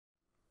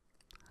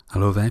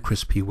Hello there,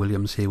 Chris P.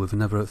 Williams here with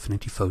another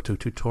Affinity photo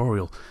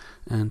tutorial,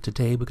 and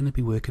today we're going to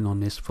be working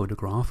on this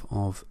photograph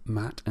of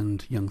Matt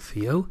and young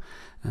Theo,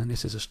 and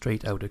this is a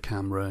straight out of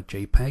camera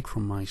JPEG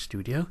from my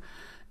studio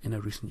in a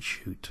recent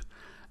shoot.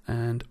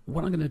 And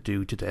what I'm going to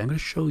do today, I'm going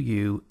to show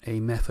you a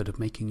method of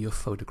making your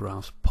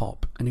photographs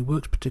pop, and it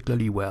works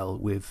particularly well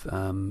with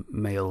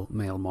male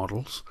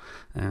models,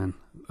 and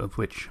of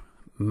which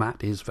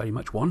Matt is very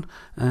much one.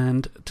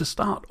 And to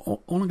start,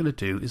 all I'm going to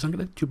do is I'm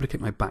going to duplicate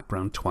my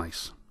background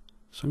twice.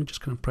 So I'm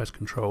just going to press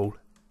Control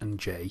and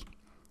J,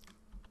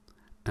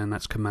 and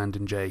that's Command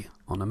and J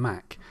on a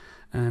Mac.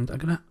 And I'm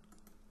going to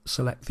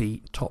select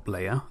the top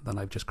layer that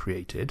I've just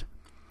created,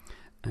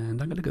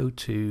 and I'm going to go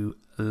to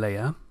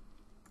Layer,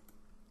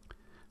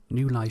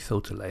 New Live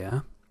Filter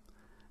Layer,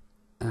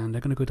 and I'm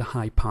going to go to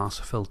High Pass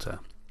Filter,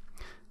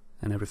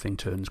 and everything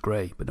turns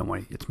grey, but don't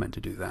worry, it's meant to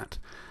do that.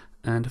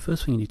 And the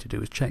first thing you need to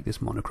do is check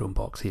this monochrome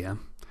box here,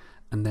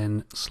 and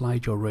then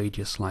slide your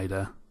radius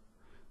slider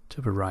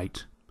to the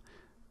right.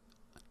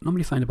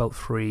 Normally find about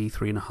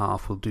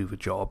 3.5 will do the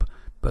job,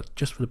 but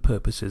just for the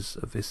purposes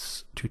of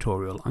this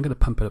tutorial I'm going to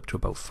pump it up to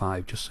about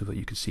 5 just so that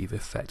you can see the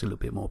effect a little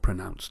bit more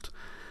pronounced.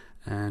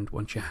 And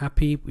once you're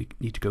happy, we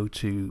need to go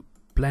to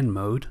blend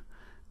mode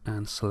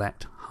and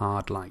select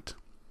hard light,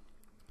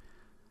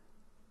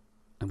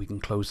 and we can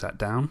close that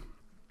down,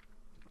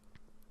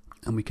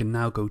 and we can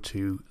now go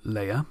to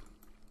layer,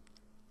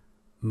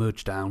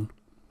 merge down,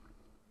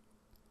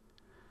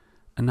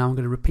 and now I'm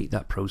going to repeat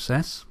that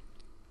process.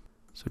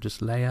 So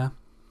just layer,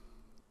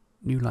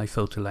 New Live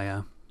Filter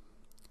Layer,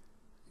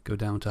 go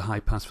down to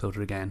High Pass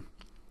Filter again,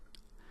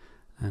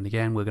 and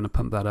again we're going to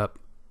pump that up,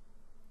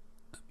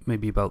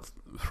 maybe about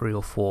 3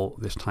 or 4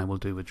 this time will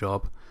do the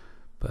job,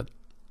 but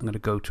I'm going to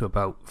go to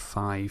about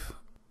 5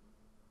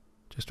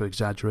 just to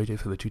exaggerate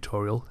it for the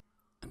tutorial.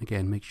 And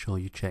again, make sure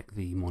you check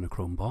the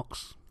monochrome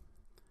box,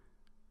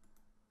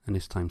 and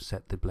this time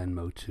set the blend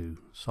mode to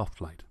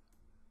soft light.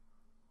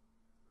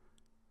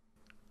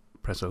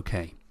 Press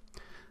OK,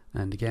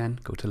 and again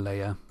go to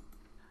layer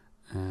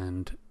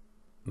and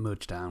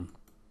merge down,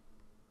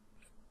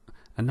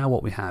 and now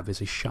what we have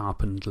is a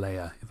sharpened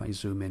layer. If I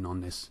zoom in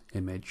on this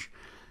image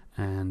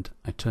and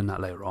I turn that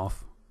layer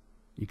off,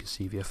 you can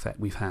see the effect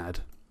we've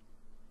had.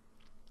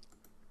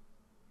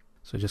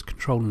 So just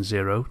Control and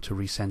 0 to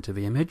recenter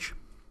the image,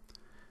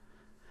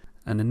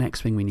 and the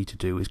next thing we need to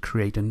do is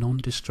create a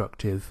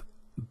non-destructive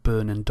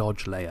burn and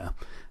dodge layer.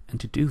 And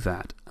to do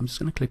that, I'm just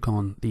going to click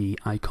on the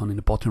icon in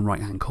the bottom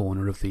right hand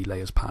corner of the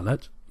layers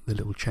palette, the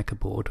little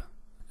checkerboard,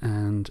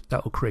 and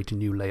that will create a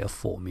new layer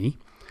for me.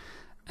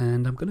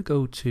 And I'm going to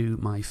go to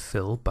my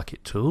fill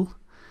bucket tool,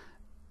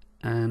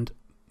 and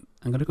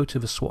I'm going to go to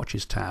the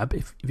swatches tab.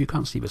 If you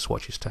can't see the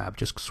swatches tab,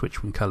 just switch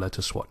from color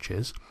to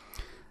swatches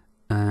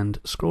and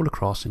scroll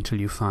across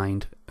until you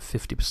find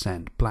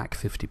 50%, black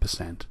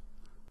 50%.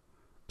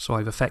 So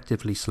I've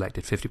effectively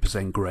selected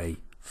 50% grey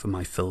for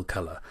my fill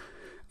color,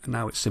 and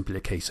now it's simply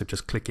a case of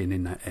just clicking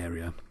in that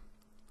area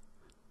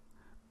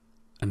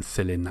and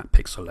fill in that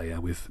pixel layer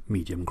with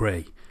medium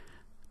grey.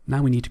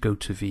 Now we need to go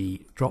to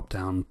the drop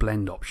down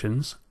blend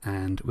options,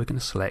 and we're going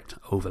to select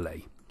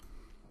overlay,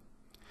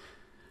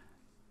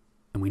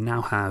 and we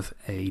now have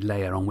a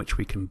layer on which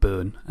we can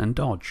burn and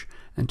dodge.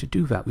 And to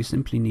do that we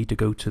simply need to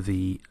go to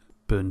the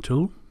burn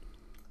tool,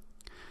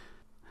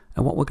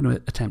 and what we're going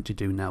to attempt to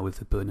do now with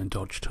the burn and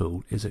dodge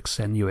tool is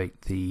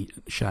accentuate the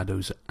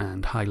shadows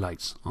and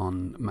highlights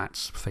on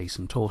Matt's face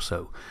and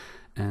torso.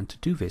 And to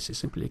do this, it's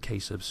simply a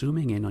case of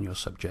zooming in on your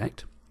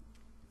subject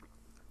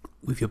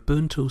with your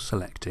burn tool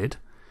selected.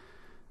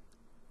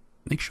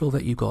 Make sure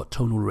that you've got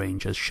tonal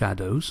range as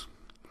shadows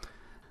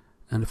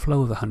and a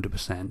flow of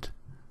 100% and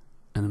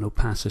an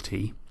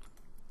opacity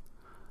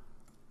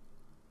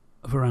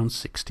of around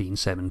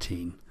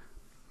 16-17.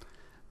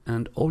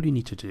 And all you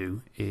need to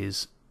do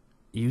is,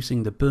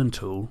 using the burn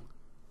tool,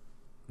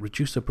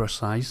 reduce the brush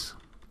size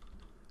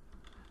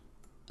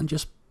and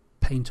just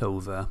paint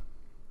over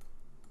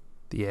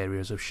the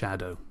areas of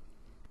shadow.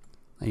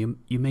 Now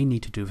you may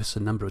need to do this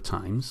a number of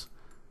times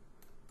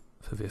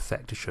for the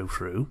effect to show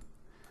through.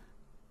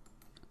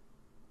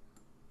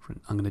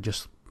 I'm going to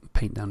just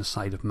paint down the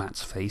side of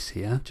Matt's face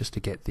here just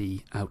to get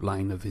the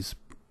outline of his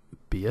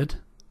beard.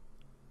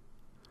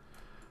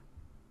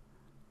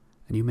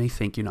 And you may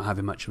think you're not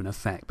having much of an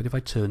effect, but if I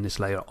turn this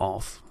layer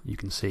off, you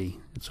can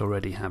see it's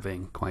already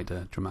having quite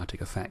a dramatic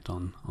effect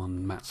on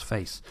Matt's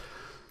face.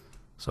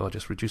 So I'll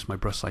just reduce my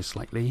brush size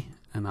slightly,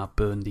 and I'll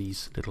burn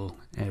these little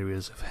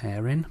areas of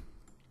hair in.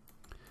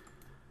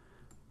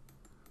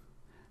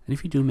 And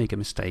if you do make a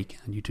mistake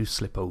and you do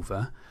slip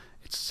over,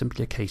 it's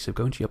simply a case of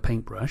going to your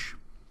paintbrush,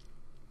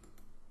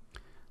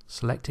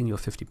 selecting your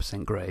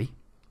 50% grey,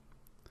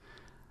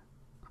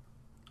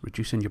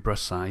 reducing your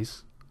brush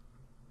size,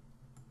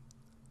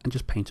 and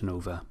just painting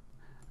over,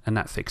 and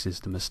that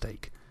fixes the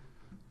mistake.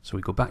 So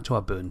we go back to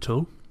our burn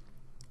tool,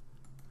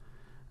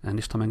 and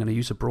this time I'm going to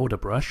use a broader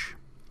brush,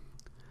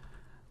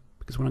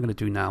 because what I'm going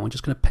to do now, I'm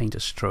just going to paint a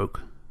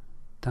stroke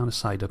down the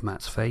side of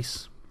Matt's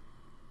face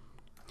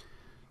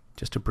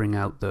just to bring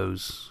out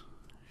those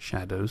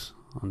shadows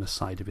on the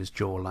side of his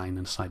jawline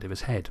and side of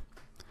his head.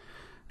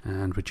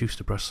 And reduce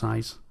the brush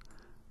size,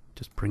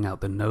 just bring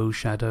out the nose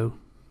shadow.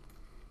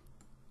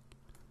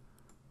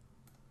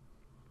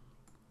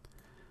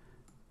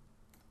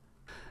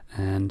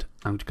 And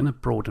I'm going to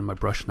broaden my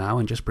brush now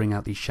and just bring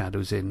out these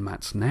shadows in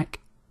Matt's neck.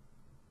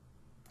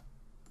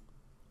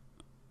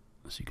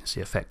 So you can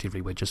see effectively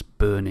we're just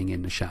burning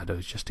in the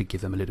shadows just to give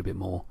them a little bit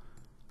more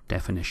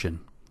definition.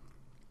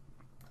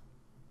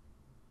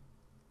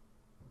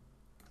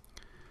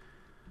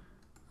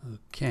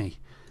 Okay,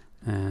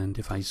 and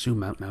if I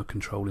zoom out now,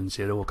 Control and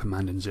 0 or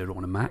Command and 0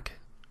 on a Mac,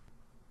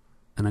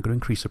 and I'm going to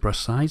increase the brush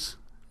size,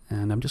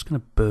 and I'm just going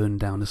to burn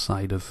down the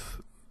side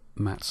of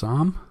Matt's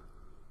arm.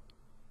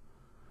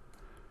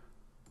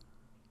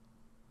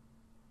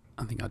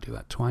 I think I'll do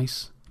that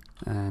twice,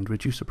 and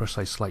reduce the brush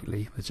size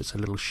slightly. There's just a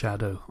little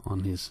shadow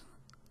on his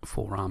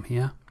forearm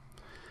here,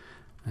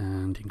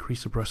 and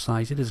increase the brush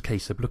size. It is a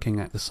case of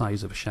looking at the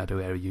size of a shadow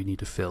area you need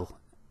to fill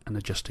and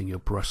adjusting your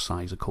brush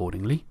size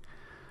accordingly.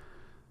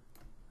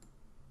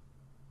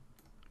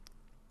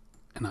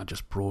 And I'll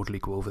just broadly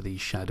go over these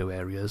shadow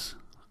areas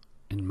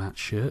in Matt's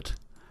shirt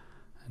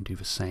and do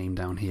the same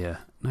down here.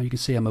 Now you can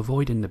see I'm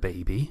avoiding the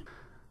baby.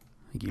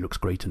 I think he looks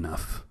great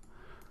enough.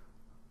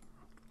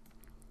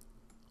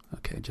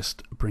 Okay,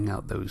 just bring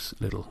out those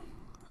little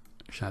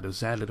shadows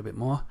there a little bit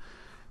more,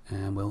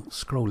 and we'll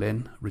scroll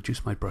in,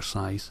 reduce my brush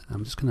size.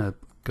 I'm just going to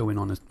go in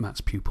on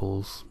Matt's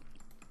pupils,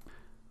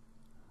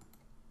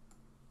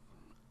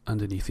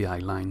 underneath the eye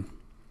line,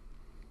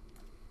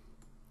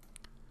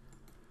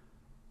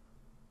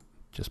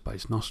 just by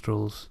his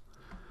nostrils.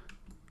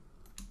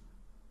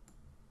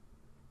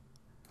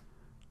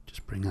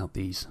 Just bring out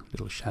these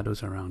little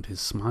shadows around his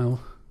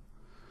smile.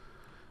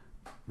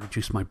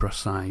 Reduce my brush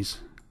size,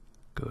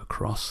 go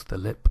across the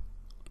lip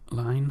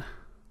line.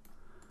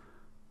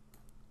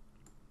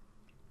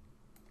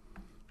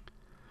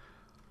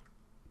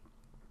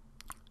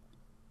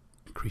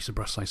 Increase the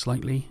brush size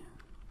slightly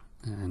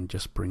and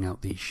just bring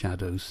out these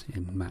shadows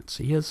in Matt's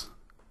ears.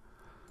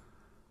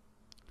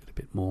 A little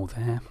bit more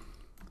there.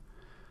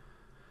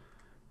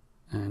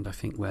 And I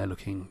think we're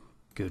looking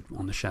good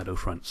on the shadow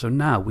front. So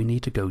now we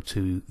need to go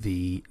to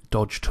the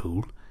dodge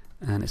tool,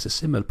 and it's a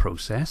similar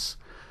process.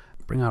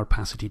 Bring our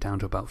opacity down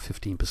to about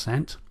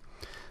 15%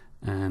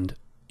 and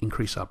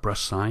increase our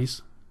brush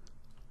size.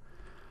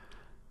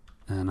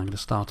 And I'm going to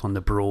start on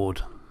the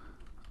broad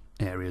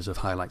areas of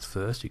highlights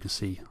first. You can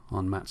see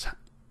on Matt's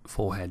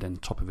forehead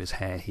and top of his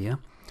hair here.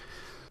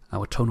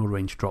 Our tonal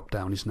range drop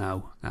down is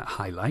now at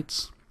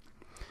highlights,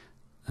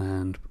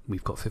 and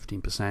we've got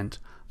 15%. I'm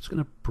just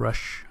going to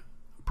brush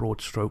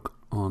broad stroke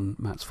on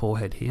Matt's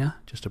forehead here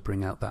just to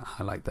bring out that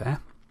highlight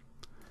there,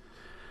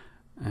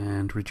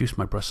 and reduce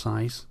my brush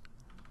size,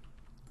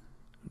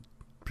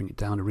 bring it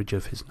down the ridge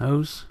of his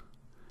nose,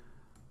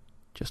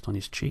 just on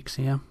his cheeks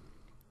here,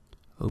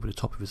 over the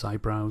top of his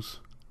eyebrows,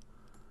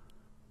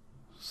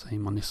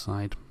 same on this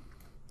side,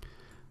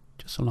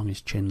 just along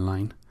his chin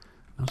line.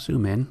 I'll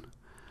zoom in,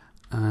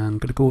 and I'm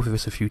going to go over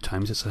this a few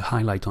times. It's a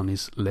highlight on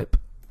his lip.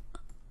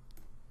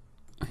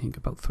 I think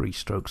about 3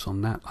 strokes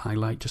on that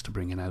highlight just to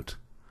bring it out.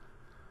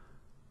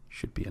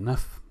 Should be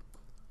enough.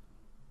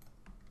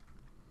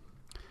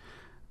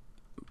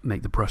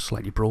 Make the brush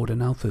slightly broader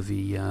now for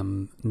the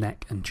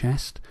neck and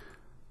chest.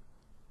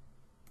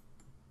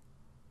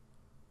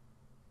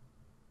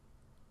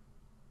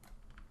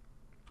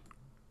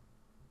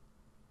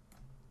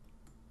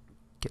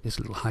 Get this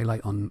little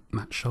highlight on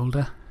Matt's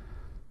shoulder.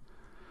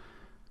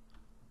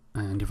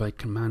 And if I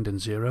Command and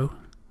 0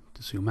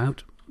 to zoom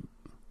out,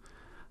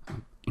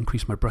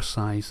 increase my brush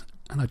size,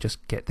 and I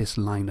just get this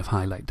line of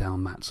highlight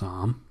down Matt's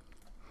arm.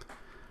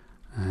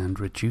 And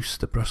reduce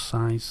the brush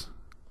size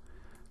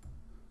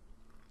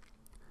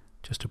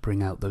just to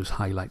bring out those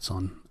highlights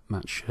on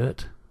Matt's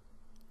shirt.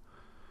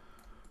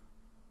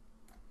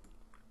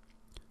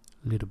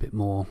 A little bit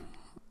more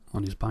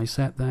on his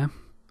bicep there.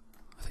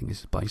 I think this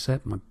is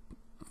bicep. My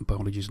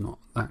biology is not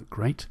that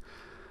great.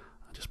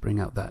 I'll just bring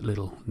out that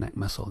little neck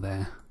muscle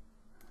there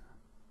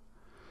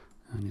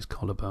and his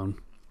collarbone.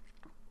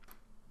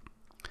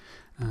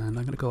 And I'm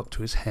going to go up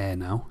to his hair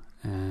now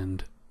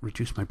and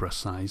reduce my brush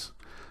size.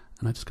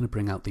 And I'm just going to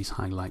bring out these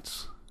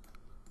highlights.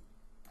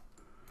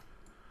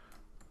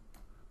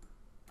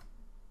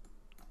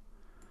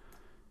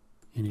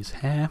 In his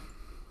hair,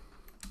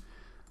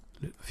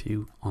 a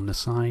few on the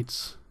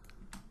sides,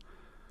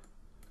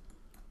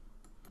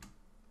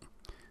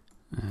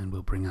 and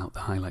we'll bring out the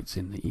highlights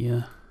in the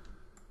ear,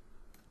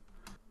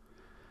 a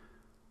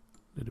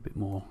little bit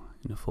more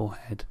in the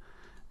forehead,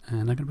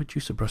 and I'm going to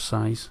reduce the brush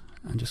size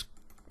and just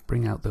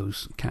bring out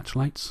those catch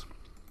lights.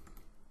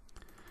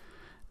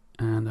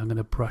 And I'm going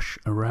to brush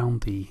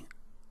around the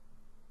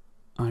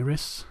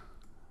iris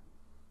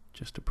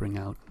just to bring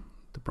out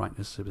the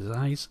brightness of his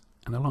eyes,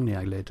 and along the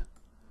eyelid.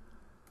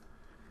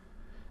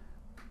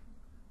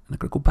 And I'm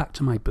going to go back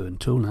to my burn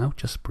tool now,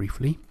 just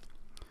briefly,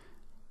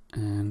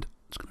 and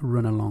it's going to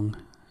run along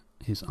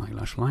his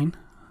eyelash line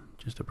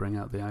just to bring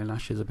out the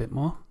eyelashes a bit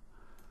more,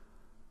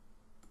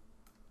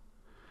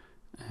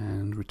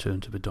 and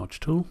return to the dodge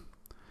tool.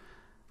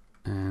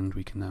 And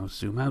we can now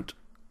zoom out,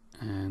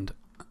 and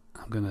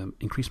I'm going to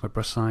increase my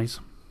brush size,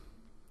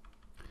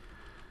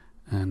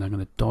 and I'm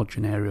going to dodge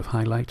an area of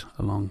highlight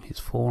along his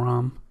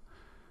forearm,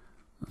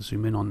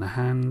 zoom in on the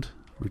hand,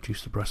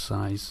 reduce the brush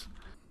size,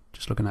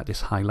 just looking at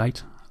this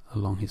highlight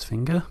along his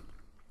finger,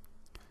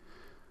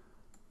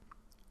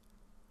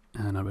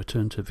 and I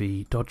return to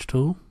the dodge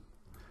tool,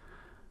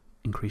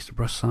 increase the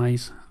brush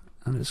size,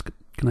 and it's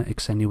going to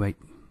accentuate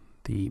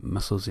the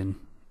muscles in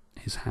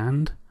his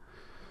hand.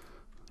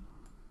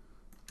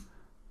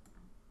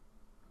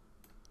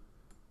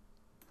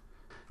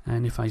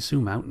 And if I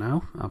zoom out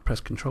now, I'll press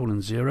Ctrl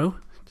and 0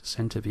 to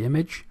center the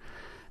image,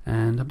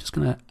 and I'm just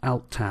going to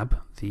Alt Tab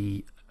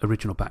the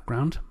original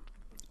background.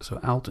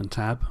 So Alt and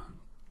Tab,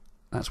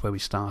 that's where we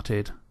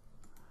started,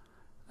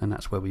 and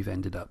that's where we've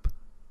ended up.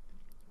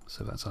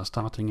 So that's our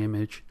starting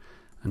image,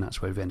 and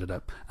that's where we've ended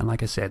up. And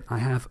like I said, I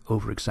have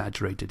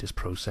over-exaggerated this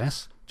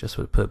process just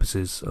for the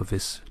purposes of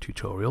this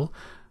tutorial.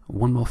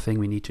 One more thing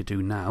we need to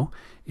do now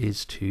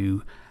is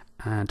to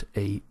add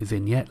a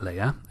vignette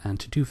layer, and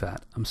to do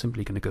that I'm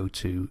simply going to go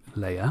to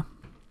Layer,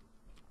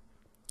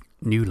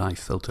 New Live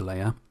Filter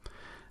Layer,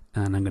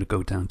 and I'm going to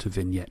go down to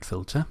Vignette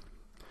Filter,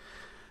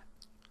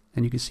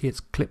 and you can see it's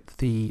clipped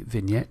the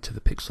vignette to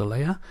the pixel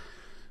layer.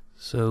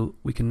 So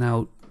we can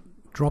now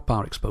drop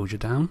our exposure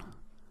down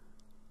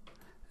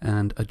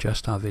and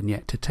adjust our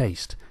vignette to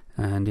taste,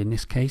 and in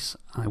this case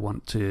I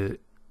want to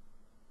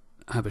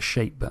have a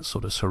shape that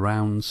sort of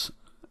surrounds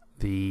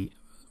the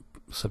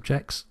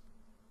subjects,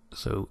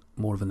 so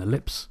more of an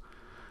ellipse,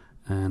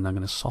 and I'm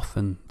going to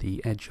soften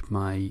the edge of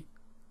my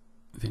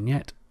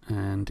vignette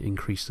and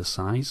increase the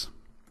size.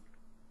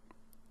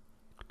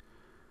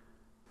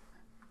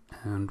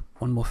 And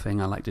one more thing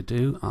I like to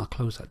do, I'll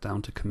close that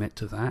down to commit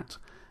to that,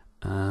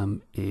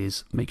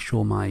 is make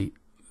sure my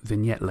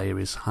vignette layer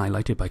is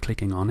highlighted by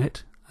clicking on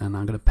it, and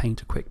I'm going to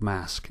paint a quick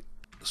mask.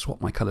 Swap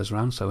my colors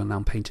around, so now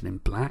I'm painting in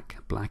black.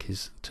 Black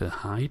is to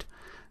hide.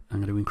 I'm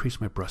going to increase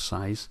my brush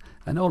size,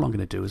 and all I'm going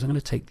to do is I'm going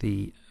to take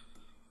the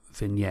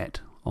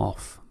vignette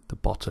off the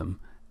bottom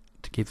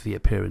to give the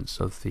appearance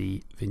of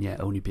the vignette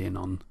only being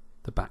on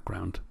the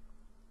background.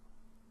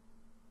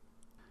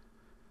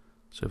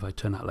 So if I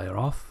turn that layer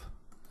off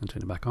and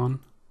turn it back on,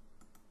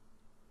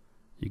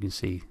 you can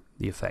see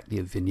the effect the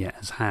vignette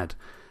has had,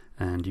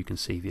 and you can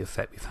see the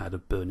effect we've had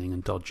of burning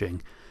and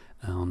dodging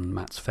on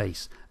Matt's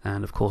face.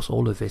 And of course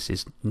all of this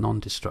is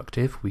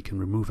non-destructive. We can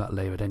remove that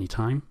layer at any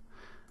time,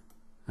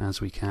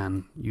 as we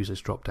can use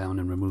this drop down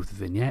and remove the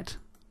vignette,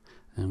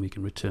 and we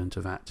can return to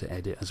that to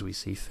edit as we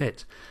see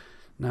fit.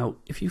 Now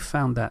if you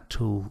found that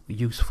tool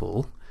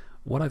useful,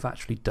 what I've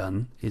actually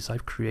done is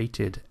I've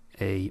created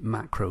a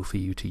macro for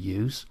you to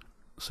use,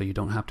 so you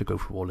don't have to go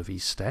through all of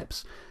these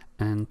steps.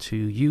 And to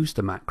use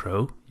the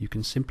macro, you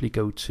can simply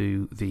go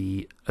to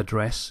the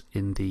address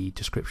in the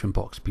description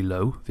box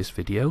below this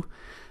video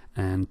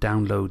and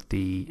download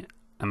the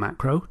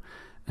macro.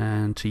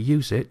 And to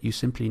use it, you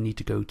simply need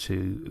to go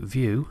to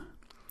View,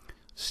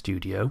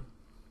 Studio,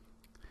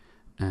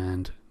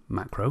 and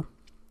Macro,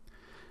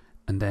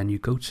 and then you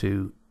go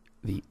to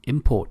the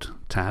Import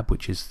tab,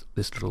 which is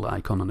this little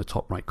icon on the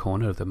top right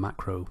corner of the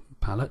macro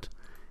palette.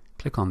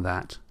 Click on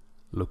that,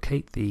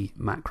 locate the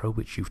macro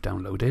which you've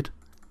downloaded,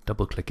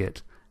 double click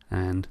it,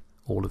 and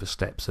all of the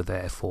steps are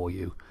there for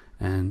you.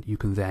 And you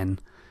can then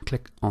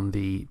click on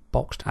the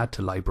box to add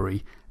to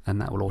library, and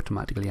that will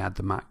automatically add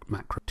the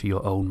macro to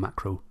your own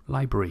macro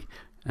library,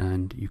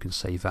 and you can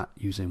save that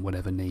using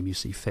whatever name you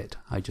see fit.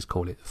 I just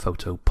call it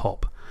Photo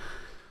Pop.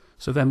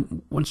 So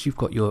then once you've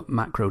got your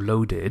macro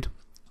loaded,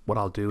 what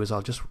I'll do is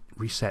I'll just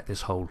reset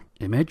this whole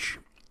image,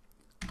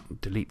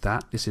 delete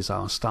that. This is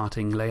our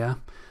starting layer.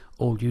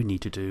 All you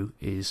need to do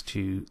is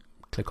to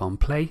click on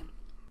play,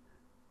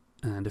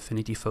 and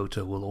Affinity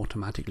Photo will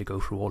automatically go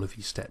through all of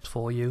these steps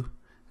for you,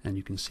 and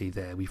you can see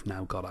there we've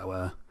now got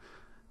our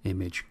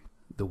image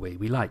the way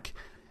we like.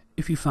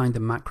 If you find the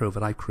macro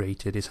that I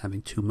created is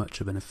having too much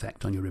of an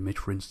effect on your image,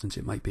 for instance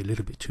it might be a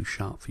little bit too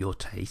sharp for your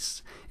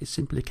tastes, it's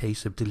simply a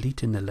case of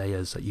deleting the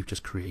layers that you've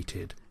just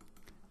created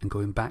and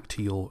going back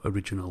to your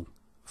original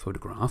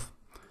photograph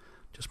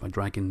just by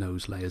dragging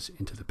those layers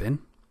into the bin.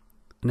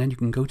 And then you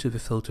can go to the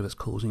filter that's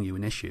causing you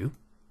an issue,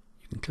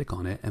 you can click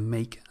on it and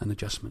make an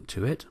adjustment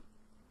to it.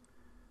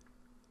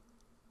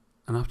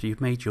 And after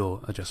you've made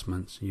your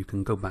adjustments, you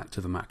can go back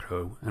to the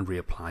macro and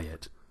reapply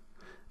it,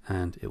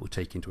 and it will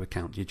take into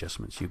account the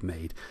adjustments you've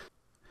made.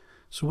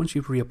 So once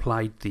you've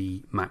reapplied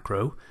the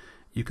macro,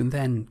 you can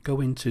then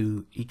go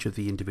into each of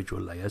the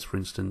individual layers, for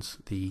instance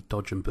the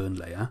dodge and burn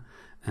layer,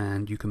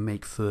 and you can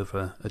make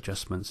further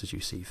adjustments as you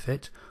see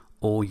fit,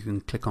 or you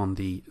can click on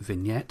the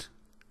vignette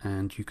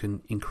and you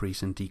can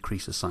increase and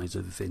decrease the size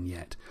of the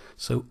vignette.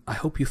 So I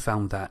hope you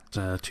found that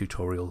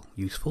tutorial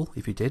useful.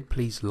 If you did,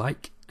 please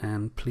like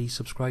and please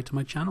subscribe to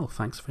my channel.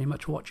 Thanks very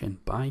much for watching.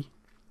 Bye.